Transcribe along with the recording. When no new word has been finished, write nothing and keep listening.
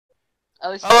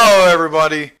Oh, shit. Hello,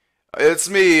 everybody. It's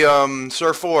me,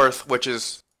 Sir Fourth, which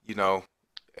is,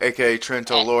 aka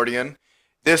Trento Lordian.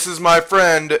 This is my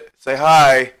friend. Say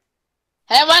hi.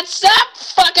 Hey, what's up,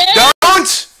 fucker?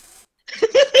 Don't!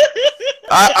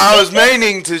 I was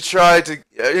meaning to try to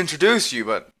introduce you,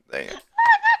 but dang it.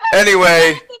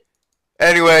 Anyway,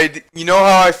 you know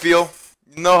how I feel?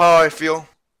 You know how I feel?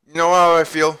 You know how I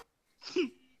feel?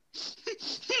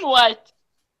 What?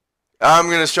 I'm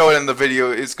gonna show it in the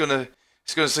video. It's gonna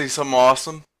say something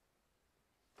awesome.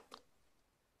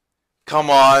 Come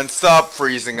on, stop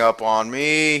freezing up on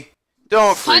me.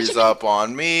 Don't freeze up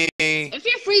on me. If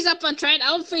you freeze up on Trent,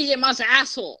 I'll freeze your mother's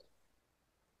asshole.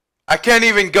 I can't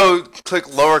even go click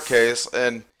lowercase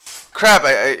and crap,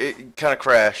 it kind of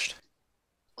crashed.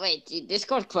 Wait, did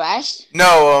Discord crashed?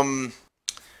 No,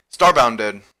 Starbound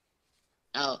did.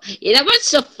 Oh, you know what's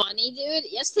so funny, dude?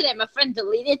 Yesterday, my friend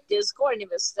deleted Discord and he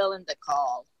was still in the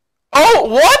call. Oh,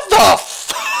 what the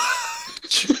f-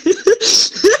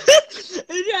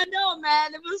 Yeah, no,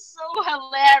 man, it was so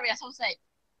hilarious. I was like,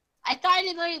 I thought I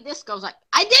deleted Discord. I was like,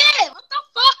 I did! What the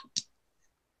fuck?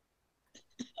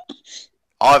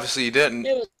 Obviously you didn't.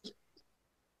 It was...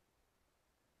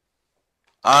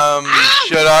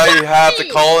 Should I have the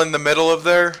call in the middle of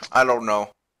there? I don't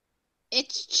know.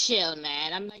 It's chill,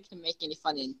 man. I'm not gonna make any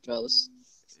fun intros.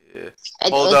 Yeah.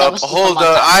 Hold up.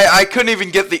 I couldn't even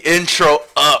get the intro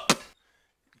up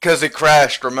because it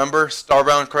crashed. Remember,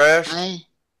 Starbound crashed.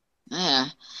 Yeah.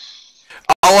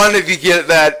 I wanted to get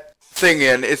that thing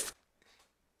in.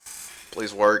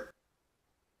 Please work.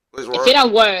 Please work. If it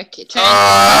don't work,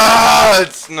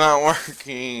 it's not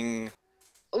working.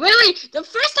 Really? The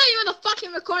first time you're on the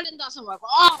fucking recording doesn't work.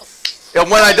 Oh. And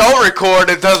when I don't record,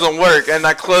 it doesn't work, and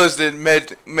I closed it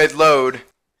mid load.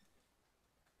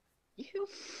 You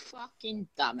fucking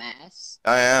dumbass.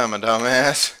 I am a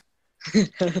dumbass.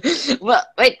 Well,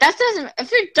 wait, that doesn't. If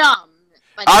you're dumb.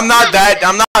 I'm not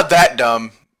that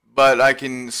dumb, but I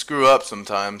can screw up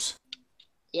sometimes.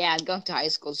 Yeah, I'm going to high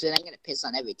school soon. I'm gonna piss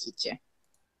on every teacher.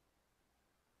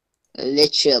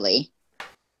 Literally.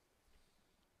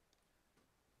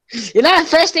 You know the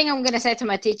first thing I'm gonna say to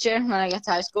my teacher when I get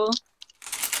to high school?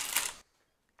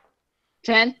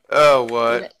 Trent? Oh,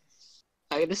 what?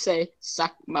 I'm gonna say,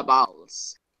 suck my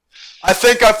balls. I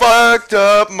think I fucked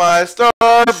up my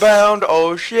starbound.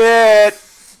 Oh shit.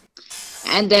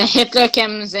 And then Hitler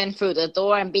comes in through the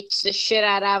door and beats the shit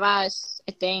out of us.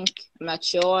 I think. I'm not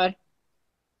sure.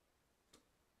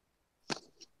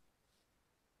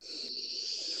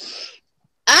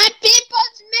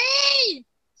 People's me!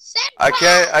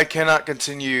 I cannot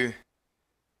continue.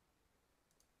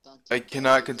 I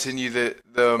cannot continue the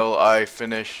until I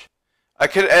finish. I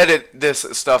could edit this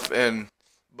stuff in,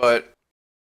 but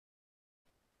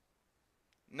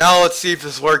now let's see if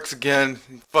this works again.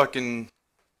 Frickin'.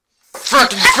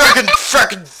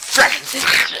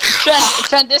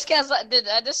 Trent, this guy's like, dude,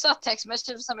 I just saw a text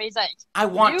message from somebody. He's like, I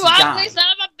want to die. You die. ugly son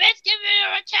of a bitch, give me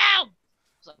your account!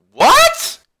 Like,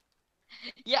 What?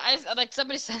 Yeah, like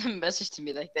somebody sent a message to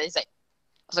me like that. He's like, I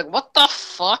was like, what the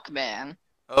fuck, man?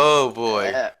 Oh boy.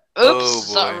 Oops,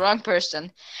 oh boy. wrong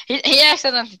person. He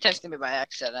accidentally texted me by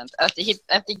accident. I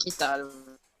think he thought of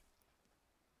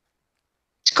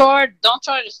Discord, don't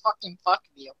try to fucking fuck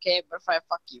me, okay? But if I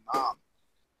fuck you, mom.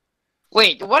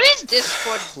 Wait, what is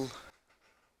Discord?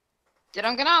 Dude,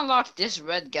 I'm gonna unlock this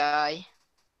red guy.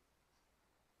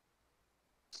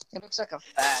 It looks like a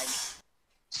fag.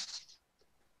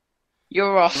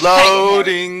 You're a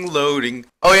loading.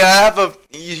 Oh yeah, I have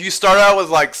you start out with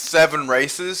like 7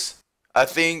 races. I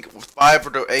think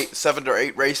 7 or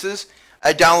 8 races.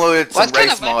 I downloaded some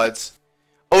race mods.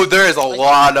 Oh, there is a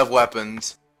lot of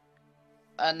weapons.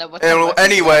 No, and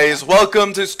anyways,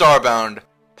 welcome to Starbound,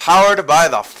 powered by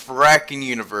the fracking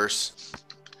universe.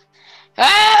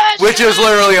 Which is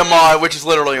literally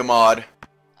a mod.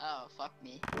 Oh, fuck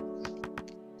me.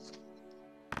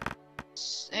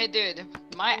 Hey, dude,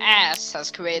 my ass has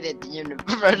created the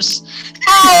universe.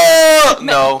 Oh!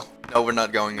 No, we're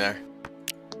not going there.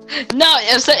 No,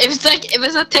 if it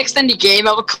was a text in the game,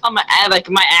 I would call my ass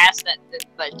my ass.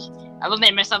 Like I will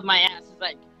name myself my ass. It's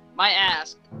like my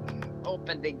ass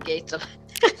opened the gates of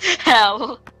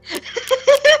hell.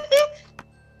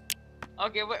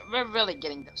 Okay, we're really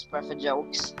getting those perfect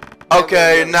jokes.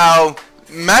 Okay, now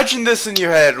imagine this in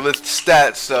your head with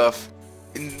stat stuff.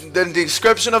 The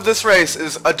description of this race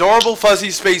is adorable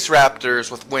fuzzy space raptors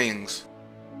with wings.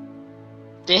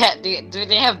 Do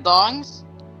they have dongs?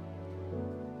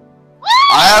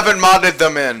 I haven't modded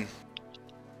them in.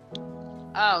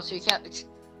 Oh, so you can't.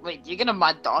 Wait, you're gonna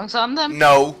mod dongs on them?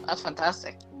 No. That's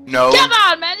fantastic. No. Come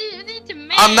on, man! You need to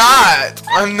make. I'm not.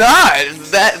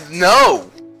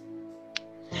 No.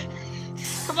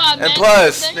 Come on, man. And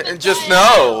plus, just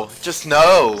know.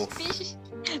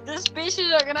 The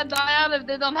species are gonna die out if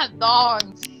they don't have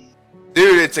dogs.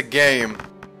 Dude, it's a game.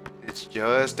 It's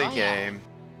just a game.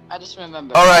 I just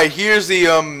remember. Alright, here's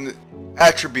the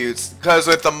attributes. Because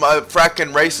with the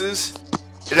fracking races,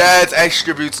 it adds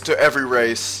attributes to every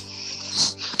race.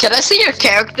 Can I see your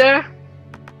character?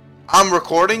 I'm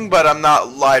recording, but I'm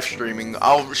not live streaming.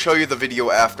 I'll show you the video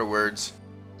afterwards.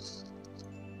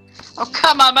 Oh,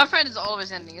 come on. My friend is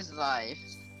always ending his life.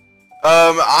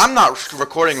 I'm not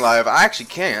recording live. I actually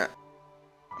can't.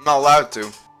 I'm not allowed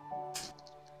to.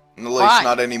 At least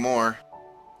not anymore.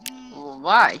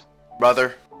 Why?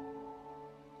 Brother.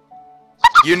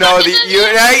 You know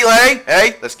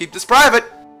hey, let's keep this private.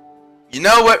 You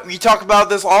know what? We talk about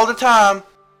this all the time.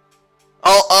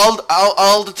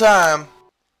 All the time.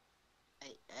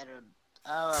 I don't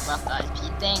know about the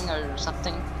IP thing or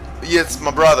something. Yeah, it's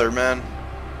my brother, man.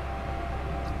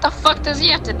 What the fuck does he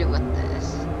have to do with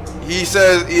this? He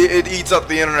says it eats up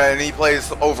the internet and he plays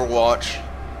Overwatch.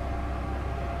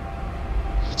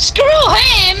 Screw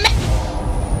him!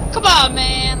 Come on,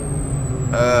 man.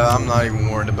 I'm not even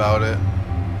worried about it.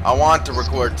 I want to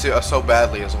record too, so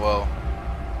badly as well.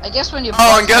 I guess when you.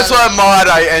 Oh, and guess what mod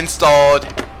I installed?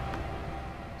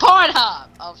 Pornhub.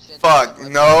 Oh shit. Fuck,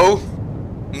 no,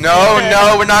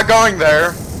 we're not going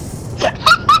there.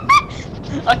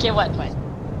 Okay, what?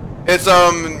 It's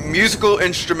musical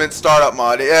instrument startup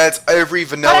mod. It adds every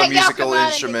vanilla musical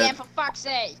instrument. Again, for fuck's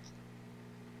sake.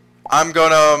 I'm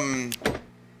gonna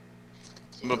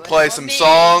play some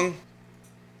song.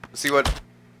 Let's see what.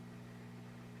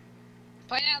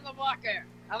 Play out the Walker.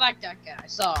 I like that guy.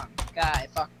 Song. Guy,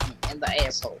 fuck me in the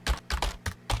asshole.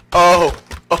 Oh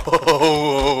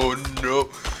no.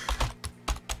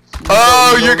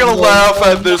 Oh, you're gonna laugh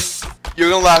at this. You're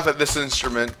gonna laugh at this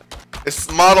instrument.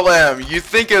 It's Model M. You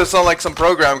think it'll sound like some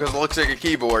program because it looks like a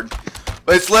keyboard,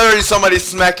 but it's literally somebody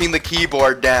smacking the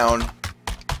keyboard down.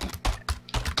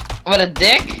 What a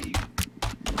dick!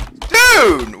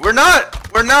 Dude, we're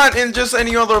not in just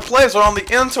any other place. We're on the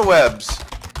interwebs.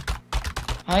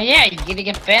 Oh yeah, you're gonna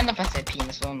get banned if I say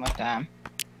penis one more time.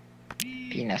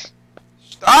 Penis.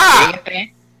 Stop!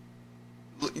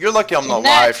 You're lucky I'm not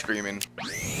live streaming.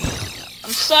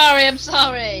 I'm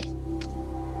sorry.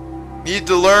 Need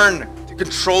to learn to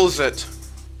control it.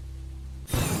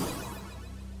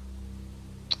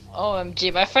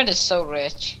 OMG, my friend is so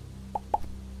rich.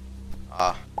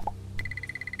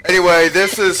 Anyway,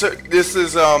 this is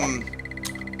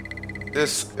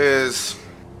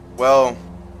well,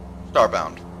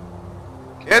 Starbound.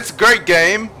 It's a great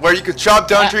game where you can chop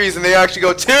down trees and they actually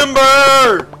go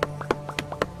timber.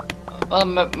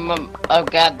 Oh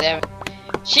god damn it.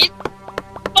 She's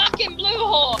fucking blue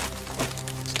hole.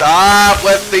 Stop,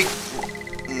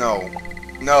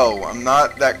 No, I'm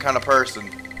not that kind of person.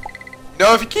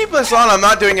 No, if you keep this on, I'm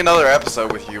not doing another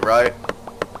episode with you, right?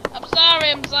 I'm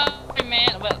sorry,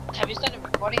 man. Well, have you started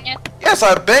recording yet? Yes,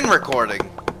 I've been recording.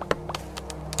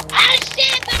 Oh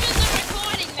shit, there is a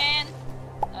recording, man!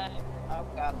 Oh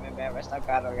god, I'm embarrassed. Oh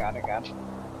god.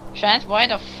 Trent, why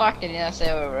the fuck did you not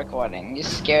say we were recording? You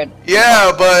scared?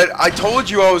 Yeah, but I told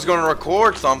you I was going to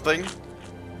record something.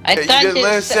 I thought you didn't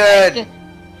listen.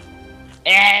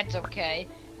 Yeah, it's okay.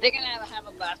 They're gonna have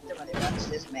a blast when they watch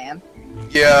this, man.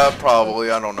 Yeah, probably.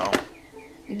 I don't know.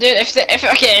 Dude,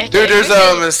 okay. Dude, there's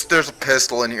a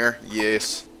pistol in here.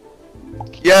 Yes.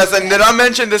 Yes, and did I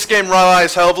mention this game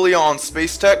relies heavily on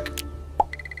space tech?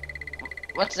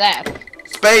 What's that?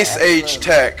 Space age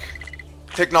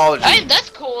technology. Hey, that's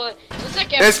cool.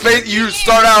 It's like you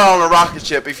start out on a rocket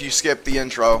ship if you skip the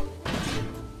intro.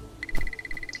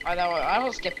 I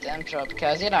will skip the intro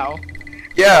because, you know.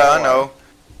 Yeah, I know.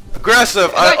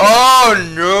 Aggressive. Oh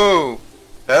no.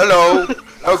 Hello.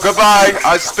 Oh, goodbye.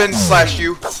 I spin slash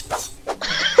you.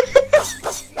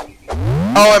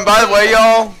 Oh, and by the way,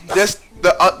 y'all,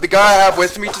 the guy I have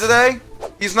with me today,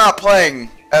 he's not playing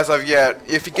as of yet.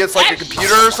 If he gets like a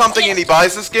computer or something and he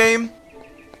buys this game,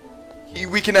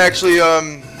 we can actually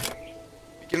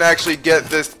get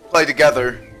this play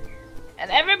together. And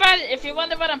everybody, if you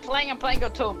wonder what I'm playing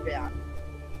Zootopia.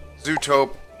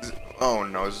 Zootopia. Oh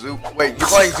no, wait, you're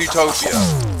playing Zootopia.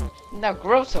 No,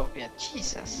 Growtopia.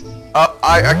 Jesus.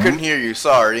 I couldn't hear you.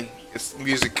 Sorry. It's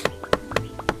music.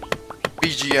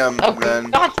 BGM,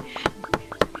 man. God.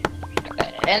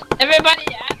 And everybody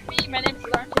ask me. My name's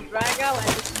Larkin Drago, and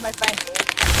this is my friend.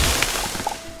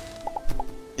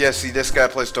 Yeah, see, this guy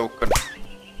plays Token.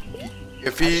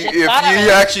 If he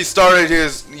actually started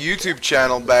his YouTube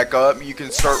channel back up, you can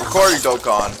start recording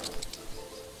Dokkan.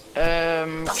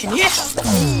 Can you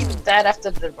leave that after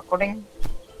the recording?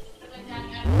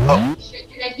 Oh.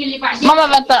 Mamma,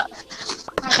 vänta!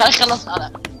 خلاص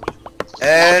هذا.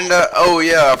 And oh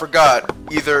yeah, I forgot.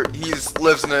 Either he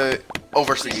lives in the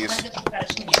overseas.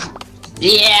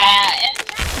 Yeah.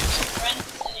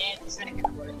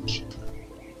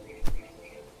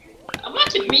 I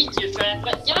want to meet your friend,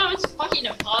 but you know it's fucking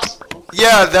impossible.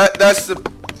 Yeah, that's the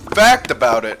fact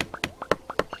about it.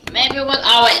 Maybe 1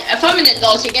 hour. If I'm in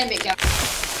adult, you can be careful.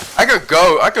 I could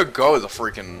go to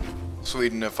freaking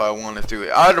Sweden if I wanted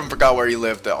to. I don't forgot where he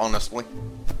lived, honestly.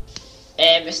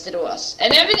 Västerås.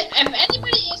 And if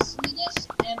anybody is Swedish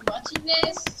and watching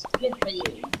this, good for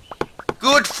you.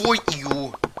 Good for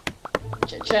you.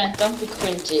 Trent, don't be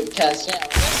cringy, because,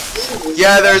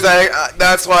 Yeah, there's a.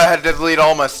 That's why I had to delete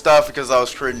all my stuff because I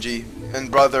was cringy. And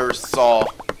brother saw.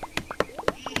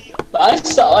 But I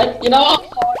saw it. You know how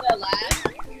hard I laughed?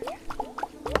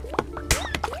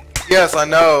 Yes, I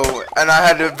know. And I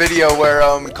had a video where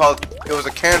called it was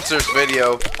a cancerous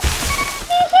video. It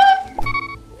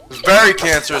was very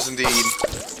cancerous indeed. I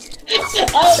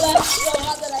laughed so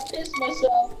hard that I pissed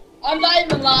myself. I'm not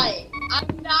even lying. I'm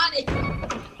not even.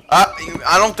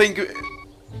 I don't think.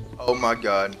 Oh my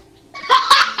god.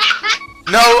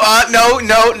 No,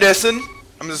 listen.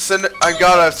 I'm just sending. I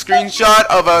got a screenshot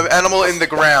of an animal in the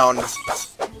ground.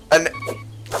 And.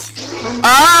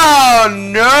 Oh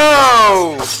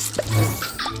no!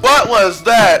 What was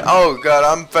that? Oh god,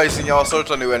 I'm facing all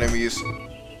sorts of new enemies.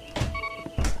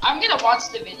 I'm gonna watch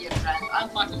the video, friend. I'm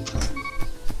fucking.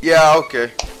 Yeah,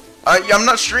 okay. I'm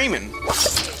not streaming.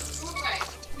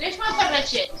 There's my favorite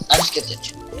shit. I just get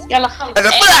it. And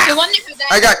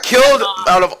I got killed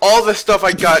out of all the stuff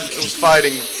I got was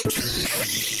fighting.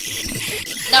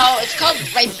 No, it's called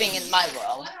raping in my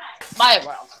world. My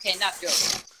world, okay, not your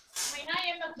world.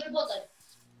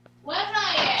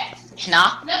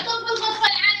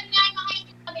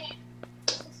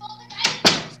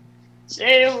 So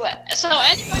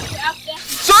anybody out there?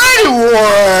 So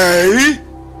anyway.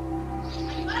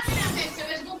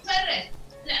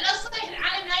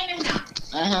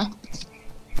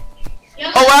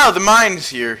 Oh wow, the mine's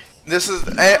here. This is,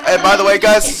 and by the way,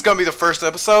 guys, this is gonna be the first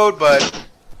episode, but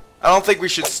I don't think we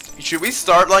should we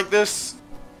start like this,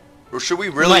 or should we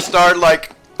really start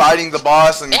like fighting the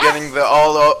boss and getting the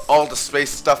all the space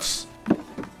stuffs?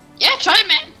 Yeah, try,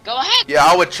 man. Go ahead. Yeah,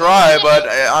 I would try, but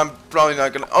I'm probably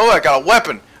not gonna. Oh, I got a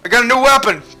weapon. I got a new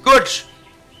weapon. Good.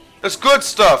 That's good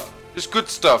stuff. Just good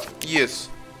stuff. Yes,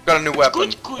 got a new weapon.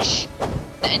 Good kush.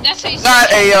 That's how you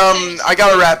Not a I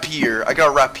got a rapier. I got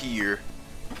a rapier.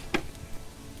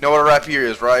 Know what a rapier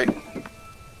is, right?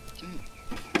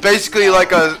 Basically,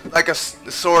 like a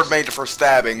sword made for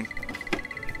stabbing.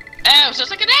 Oh, so it's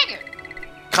like a dagger.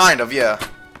 Kind of, yeah.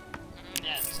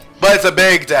 But it's a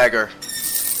big dagger.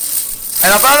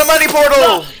 And I found a money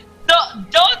portal. No,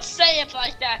 don't say it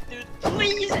like that, dude.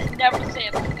 Please never say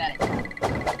it like that.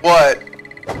 What?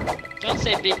 Don't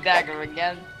say big dagger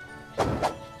again.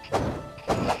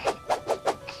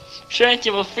 Trent,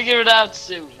 you will figure it out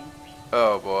soon.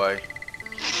 Oh boy.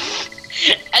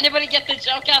 Anybody get the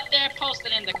joke out there? Post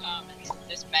it in the comments.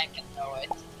 This man can know it.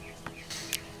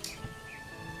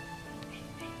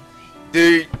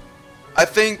 Dude, I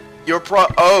think you're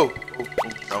oh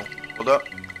no, hold up.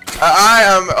 I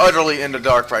am utterly in the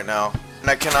dark right now, and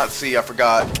I cannot see. I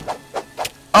forgot.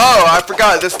 Oh, I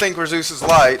forgot. This thing produces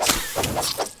lights.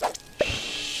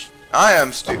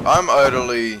 I'm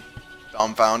utterly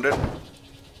dumbfounded.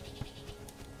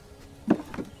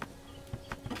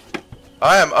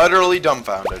 I am utterly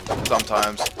dumbfounded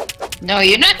sometimes. No,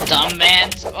 you're not dumb, man.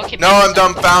 Okay. No, I'm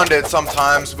dumbfounded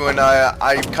sometimes when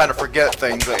I kind of forget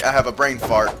things. Like I have a brain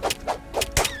fart.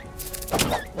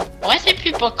 Why do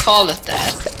people call it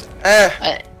that?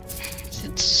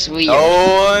 It's weird.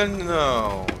 No one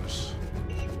knows.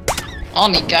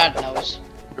 Only God knows.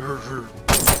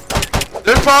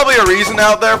 There's probably a reason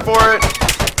out there for it.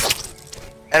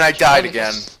 And I died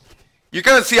again. You're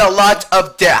gonna see a lot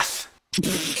of death.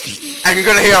 And you're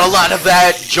gonna hear a lot of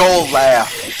that Joel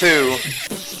laugh too.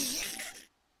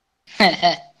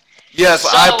 Yes, so,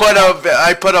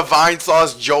 I put a Vine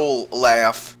Sauce Joel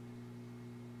laugh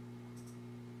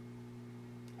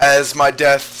as my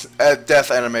death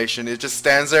animation. It just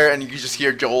stands there and you just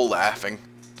hear Joel laughing.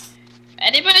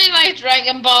 Anybody like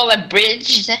Dragon Ball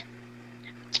Abridged?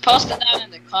 Post it down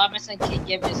in the comments and can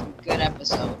give me some good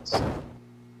episodes.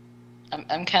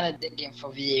 I'm kind of digging for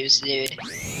views, dude.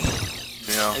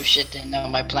 Yeah. Oh shit, they know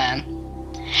my plan.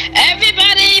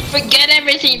 Everybody, forget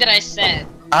everything that I said.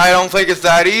 I don't think it's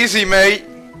that easy, mate.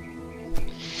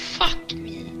 Fuck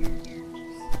me.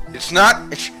 It's not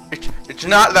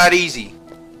not that easy.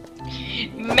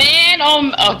 Man,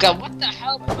 oh god, what the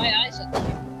hell? My eyes are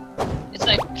here. It's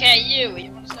like, okay,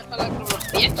 you wanna step out like a little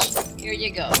bitch? Here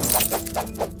you go.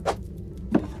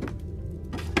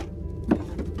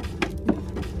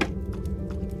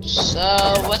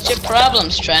 So, what's your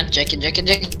problem, Strand? Check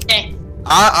it.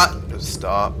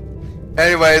 Stop.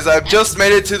 Anyways, I've just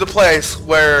made it to the place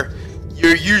where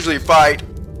you usually fight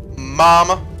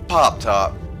Mama Pop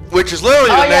Top, which is literally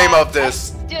the name of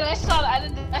this. Dude, I saw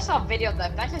a video of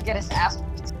that. That could get his ass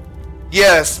beat.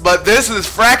 Yes, but this is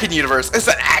Fracking Universe. It's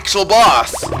an actual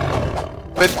boss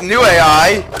with new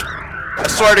AI. I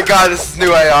swear to God, this is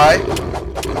new AI.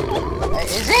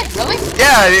 Is it really?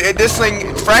 Yeah, this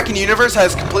thing, Fracking Universe,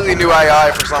 has completely new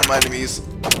AI for some enemies.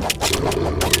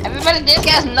 Everybody, this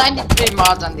guy's 93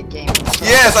 mods on the game.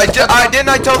 Yes, didn't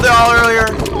I tell them all earlier?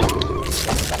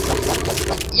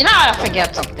 You know I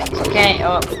forget some things, okay?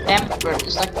 Oh, damn, we're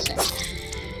just like the same.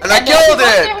 And I killed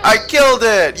it! I killed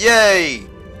it! Yay!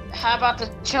 How about the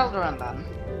children then?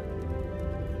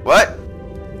 What?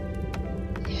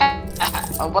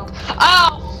 Oh, what?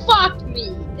 Oh, fuck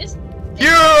me!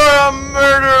 You're a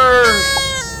murderer!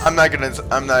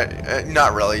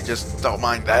 Not really, just don't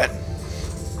mind that.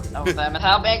 Oh, damn it,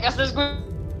 how big is this group?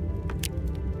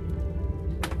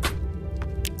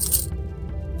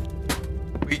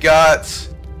 We got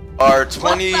our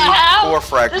 24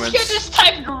 fragments. This guy just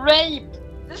typed rape!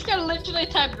 This guy literally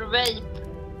typed rape.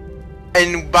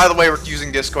 And by the way, we're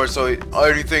using Discord, so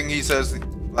anything he says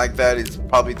like that is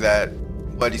probably that.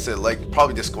 What he said, like,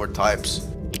 probably Discord types.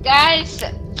 Guys,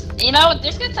 you know,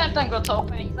 this guy typed on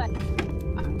Gotopa, he's like,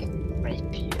 I'm gonna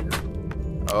rape you.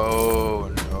 Oh,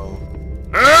 no.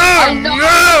 Oh,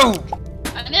 no!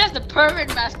 And there's the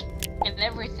pervert mask and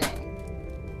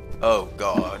everything. Oh,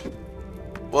 God.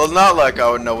 Well, not like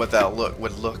I would know what that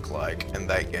would look like in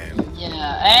that game.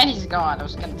 Yeah, and he's gone. I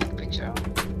was gonna take a picture of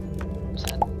him.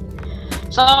 Sad.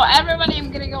 So everybody,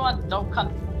 I'm gonna go on Don't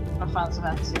Come for Final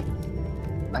Fantasy.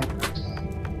 Like,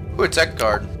 ooh, a tech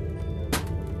card.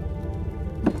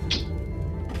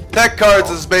 Tech cards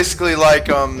is basically like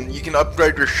you can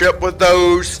upgrade your ship with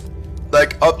those,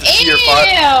 like up to tier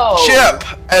 5. Ship,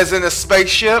 as in a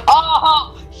spaceship.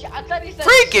 Oh, I thought he said.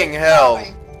 Freaking hell!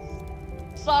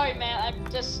 Sorry, man.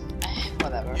 I'm just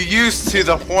whatever. You used to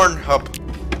the Pornhub.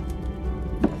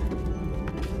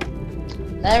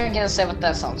 Never gonna say what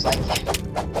that sounds like.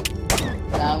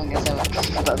 Now I'm gonna say what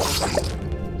that sounds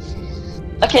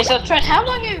like. Okay, so Trent, how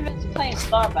long have you been playing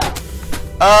Starbound?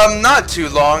 Not too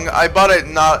long. I bought it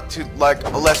like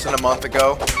less than a month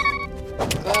ago.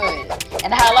 Good.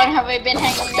 And how long have we been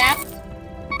hanging out?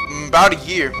 About a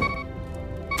year.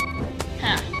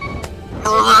 Huh.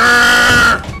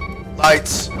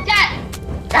 Lights.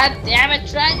 God damn it,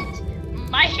 Trent!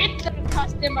 My hits are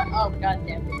customer. Oh, god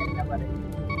damn it, nobody.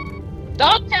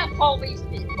 Don't tell police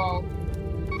people.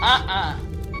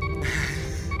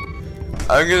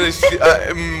 I'm gonna see.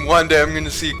 One day I'm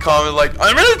gonna see a comment like,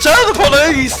 "I'm gonna tell the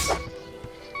police."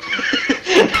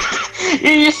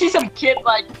 You see some kid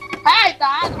like, "Hey,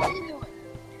 Dad, what are you doing?"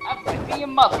 "I'm raping your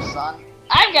mother, son.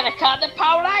 I'm gonna call the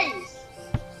police."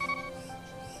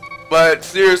 But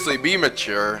seriously, be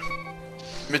mature.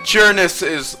 Matureness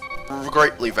is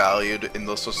greatly valued in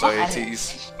those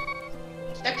societies.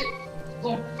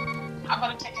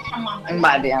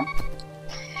 My damn.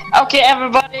 Okay,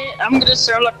 everybody, I'm gonna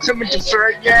start like Kermit the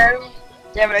Frog now.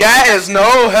 That is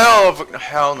no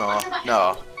hell no.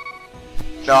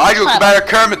 No, I do better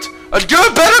Kermit. I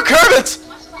do better Kermit.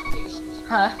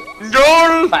 Huh?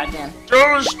 No. My damn.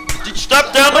 Don't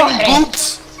stop downloading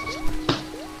boops.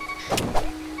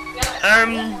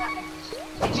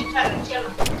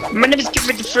 My name is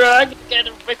Kermit the Frog. I'm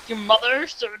gonna rip your mother.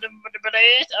 Oh,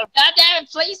 goddamn it,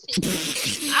 please.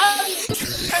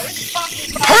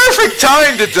 Perfect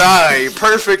time to die.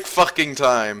 Perfect fucking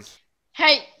time.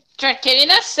 Hey, Trent, can you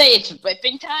not say it's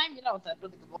ripping time? You know what that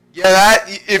really is. Yeah,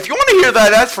 if you want to hear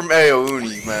that, that's from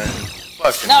Aouni, man.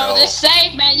 Fucking no, just say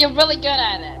it, man. You're really good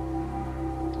at it.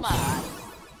 Come on.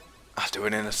 I'll do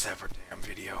it in a separate damn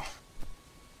video.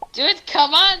 Dude,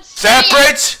 come on.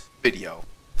 Separate video.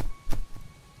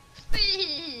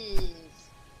 Please.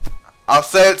 I'll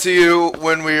say it to you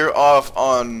when we're off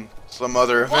on some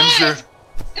other adventure.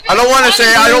 I don't want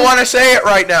to say it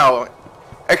right now.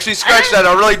 Actually, scratch that.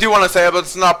 I really do want to say it, but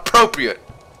it's not appropriate.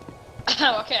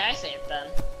 Okay, I say it then.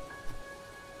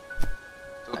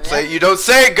 You don't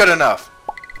say it good enough.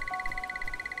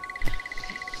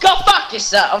 Go fuck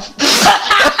yourself.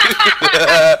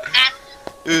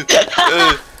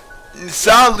 You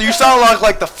sound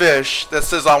like the fish that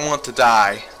says I want to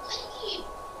die.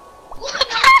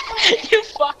 You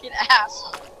fucking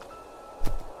asshole.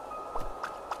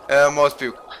 Most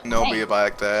people know me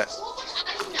like that.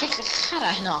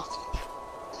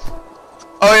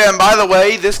 Oh yeah, and by the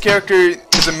way, this character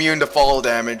is immune to fall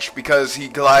damage because he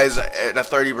glides at a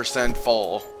 30%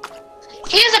 fall.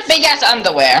 He has a big ass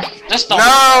underwear. Just don't.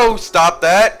 No, stop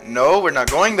that. No, we're not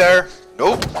going there.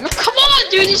 Nope. Come on,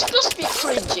 dude. It's supposed to be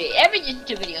cringy. Every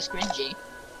YouTube video is cringy.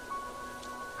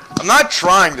 I'm not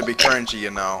trying to be cringy, you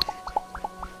know.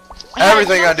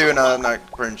 Everything I do now is not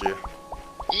cringy.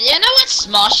 You know what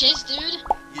Smosh is, dude?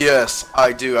 Yes,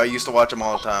 I do. I used to watch him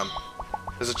all the time.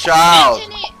 As a child.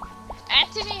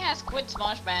 Anthony has quit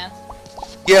Smosh, man.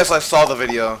 Yes, I saw the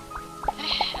video.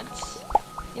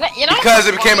 You know because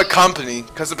it became a company.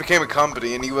 Because it became a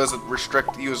company, and he wasn't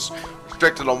restricted. He was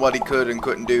restricted on what he could and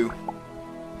couldn't do.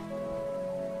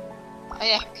 Oh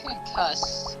yeah, he couldn't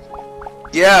cuss.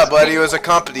 Yeah, but he was a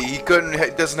company. He couldn't.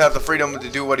 He doesn't have the freedom to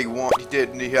do what he wanted. He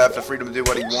didn't. He have the freedom to do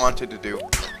what he wanted to do.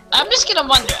 I'm just gonna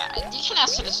wonder. You can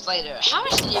answer this later. How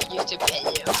much did YouTube pay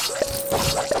you?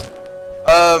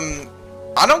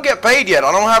 I don't get paid yet.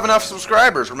 I don't have enough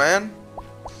subscribers, man.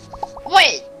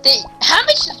 Wait, how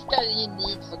much do you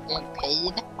need for getting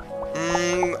paid?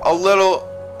 A little.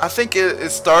 I think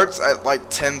it starts at like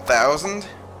 10,000.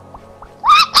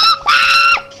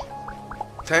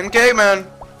 10K, man.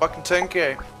 Fucking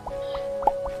 10K.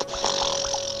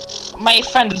 My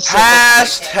friend is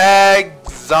Hashtag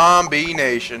Zombie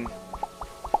Nation.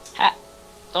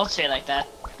 Don't say it like that.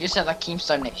 You said like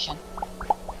Keemstar Nation.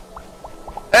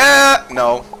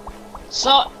 No.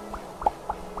 So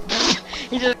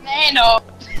he just no.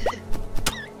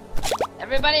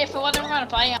 Everybody, if you want to run a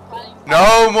party, I'm playing.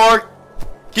 No more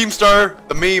Keemstar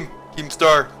the meme.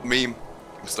 Keemstar the meme.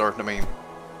 Keemstar the meme.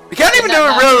 We can't even do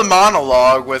a real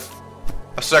monologue with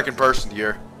a second person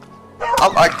here. I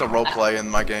like the roleplay in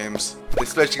my games,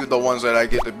 especially the ones that I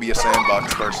get to be a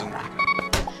sandbox person.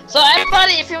 So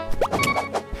everybody, if you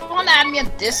want to add me on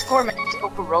Discord,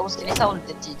 me-nonexistant, can you tell them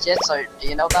the digits, or do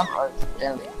you know them? Or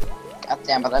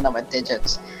goddamn, but I know my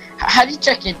digits. How do you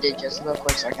check your digits real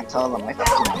quick so I can tell them my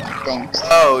fucking things?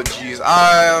 Oh jeez,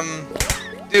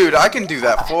 dude, I can do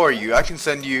that for you. I can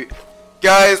send you,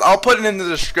 guys. I'll put it in the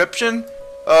description.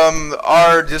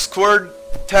 Our Discord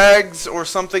tags or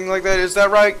something like that. Is that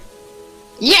right?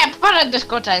 Yeah, put on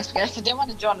Discord tags because they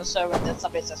want to join the server and then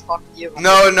somebody says fuck you.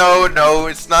 No,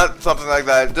 it's not something like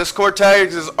that. Discord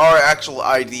tags is our actual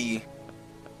ID.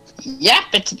 Yeah,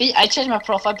 but to be, I changed my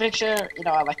profile picture. You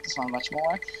know, I like this one much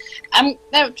more. I'm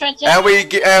trying to.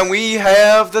 And we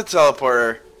have the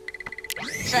teleporter.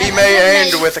 He may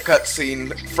end with a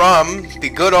cutscene from the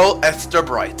good old Esther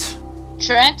Bright.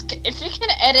 Trent, if you can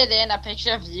edit in a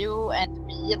picture of you and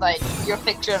me, like your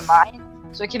picture and mine,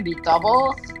 so it can be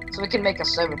double, so we can make a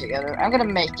server together. I'm gonna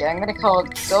make it. I'm gonna call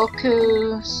it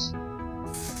Goku.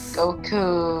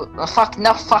 Oh,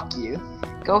 fuck you.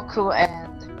 Goku and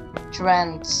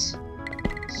Trent's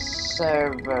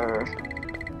server.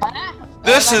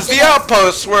 This is the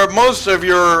outpost where most of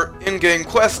your in-game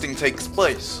questing takes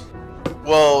place.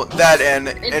 Well, that and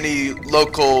any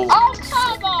local. Oh,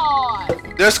 come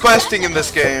on! There's questing in this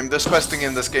game. There's questing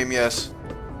in this game, yes.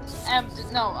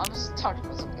 No, I was talking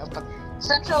about something else, but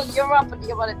Central Europe and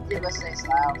you want to USA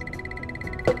style.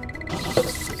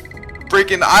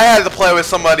 Freaking, I had to play with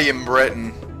somebody in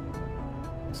Britain.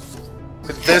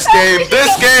 This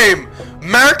game,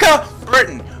 America,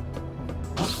 Britain,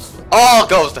 all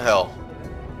goes to hell.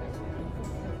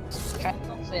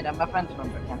 Don't say that, my friend's from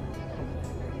Britain.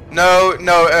 No,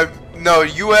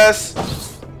 US.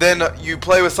 Then you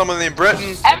play with someone in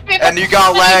Britain, and you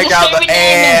got lagged out the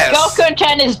ass. Goku and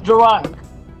Ken is drunk.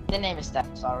 The name is that.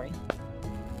 Sorry.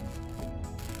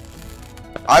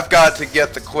 I've got to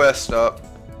get the quest up.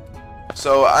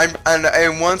 So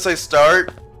and once I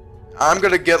start, I'm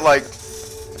gonna get like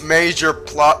major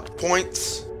plot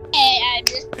points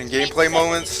and gameplay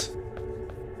moments.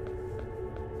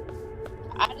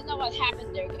 I don't know what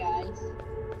happened there, guys.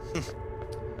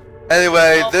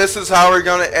 Anyway, this is how we're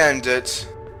gonna end it.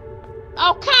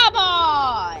 Oh, come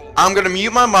on! I'm gonna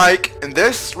mute my mic, and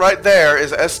this right there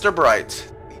is Esther Bright,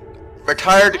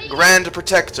 retired Grand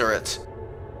Protectorate.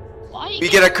 We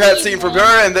get a cutscene from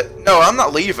her, and no, I'm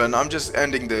not leaving. I'm just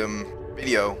ending the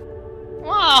video.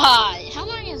 Why? How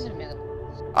long is it?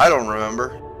 I don't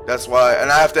remember. That's why, and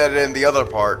I have to edit in the other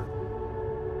part.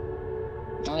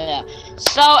 Oh yeah.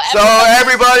 So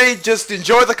everybody, just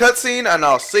enjoy the cutscene, and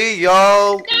I'll see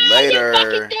y'all later. You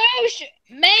fucking douche!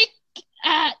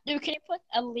 Dude, can you put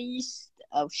at least?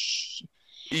 Oh shit.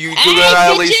 You could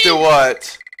at least do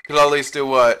what? Could at least do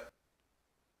what?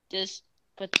 This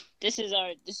is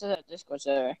our Discord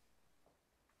server.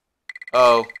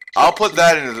 Oh, I'll put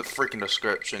that into the freaking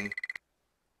description.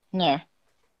 No.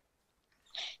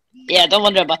 Yeah, don't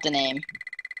wonder about the name.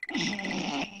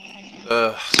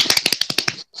 Ugh.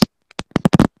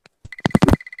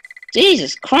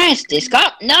 Jesus Christ, this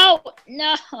guy. No,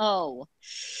 no.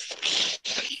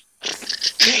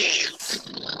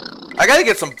 I gotta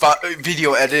get some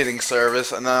video editing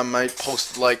service, and then I might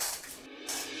post like,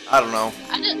 I don't know.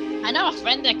 I know a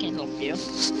friend that can help you.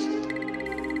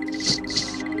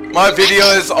 My video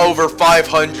is over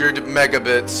 500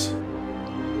 megabits.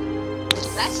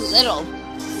 That's little.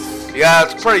 Yeah,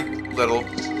 it's pretty little.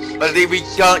 But we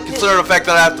can't consider the fact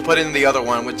that I have to put in the other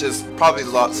one, which is probably a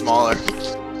lot smaller.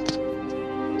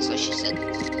 So she said.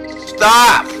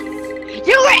 Stop!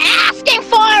 You were asking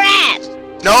for it!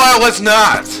 No, I was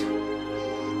not!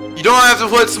 You don't have to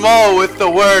put small with the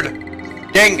word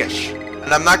Gengish.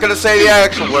 And I'm not gonna say the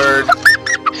actual word.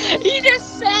 You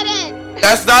just said it!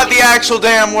 That's not the actual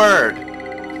damn word!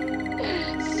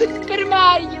 Super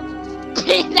Mario!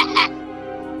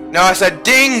 No, I said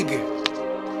ding!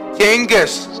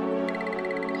 Genghis!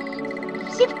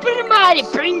 Super Mario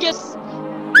Pringus!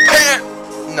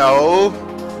 No!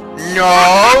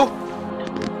 No!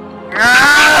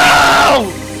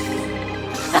 No!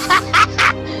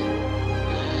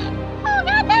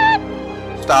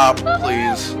 Stop,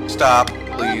 please. Stop,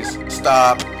 please.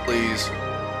 Stop, please.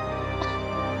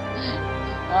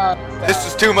 This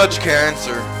is too much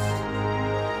cancer.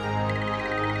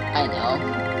 I know.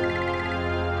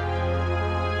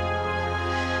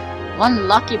 One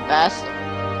lucky bastard.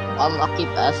 One lucky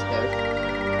bastard.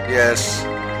 Yes.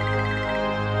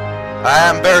 I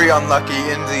am very unlucky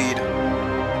indeed.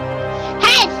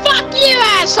 Hey, fuck you,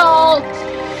 asshole!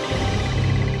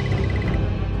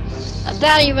 I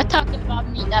thought you were talking about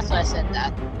me, that's why I said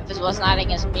that. If it was not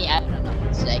against me, I don't know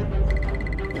what to say.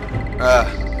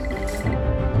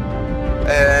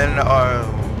 And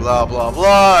blah blah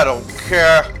blah, I don't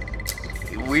care.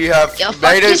 We have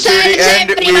made it to the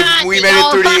end. We made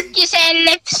it through the...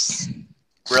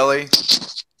 Really?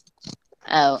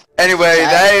 Oh. Anyway,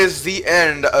 that is the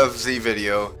end of the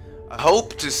video. I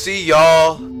hope to see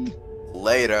y'all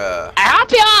later. I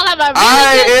hope you all have a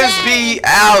really good day. ISB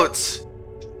out.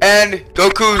 And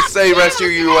Goku say rescue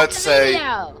you what say.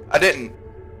 I didn't.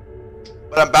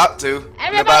 But I'm about to.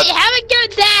 Everybody have a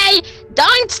good day.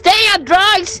 Don't stay on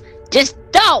drugs. Just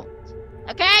don't.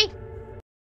 Okay?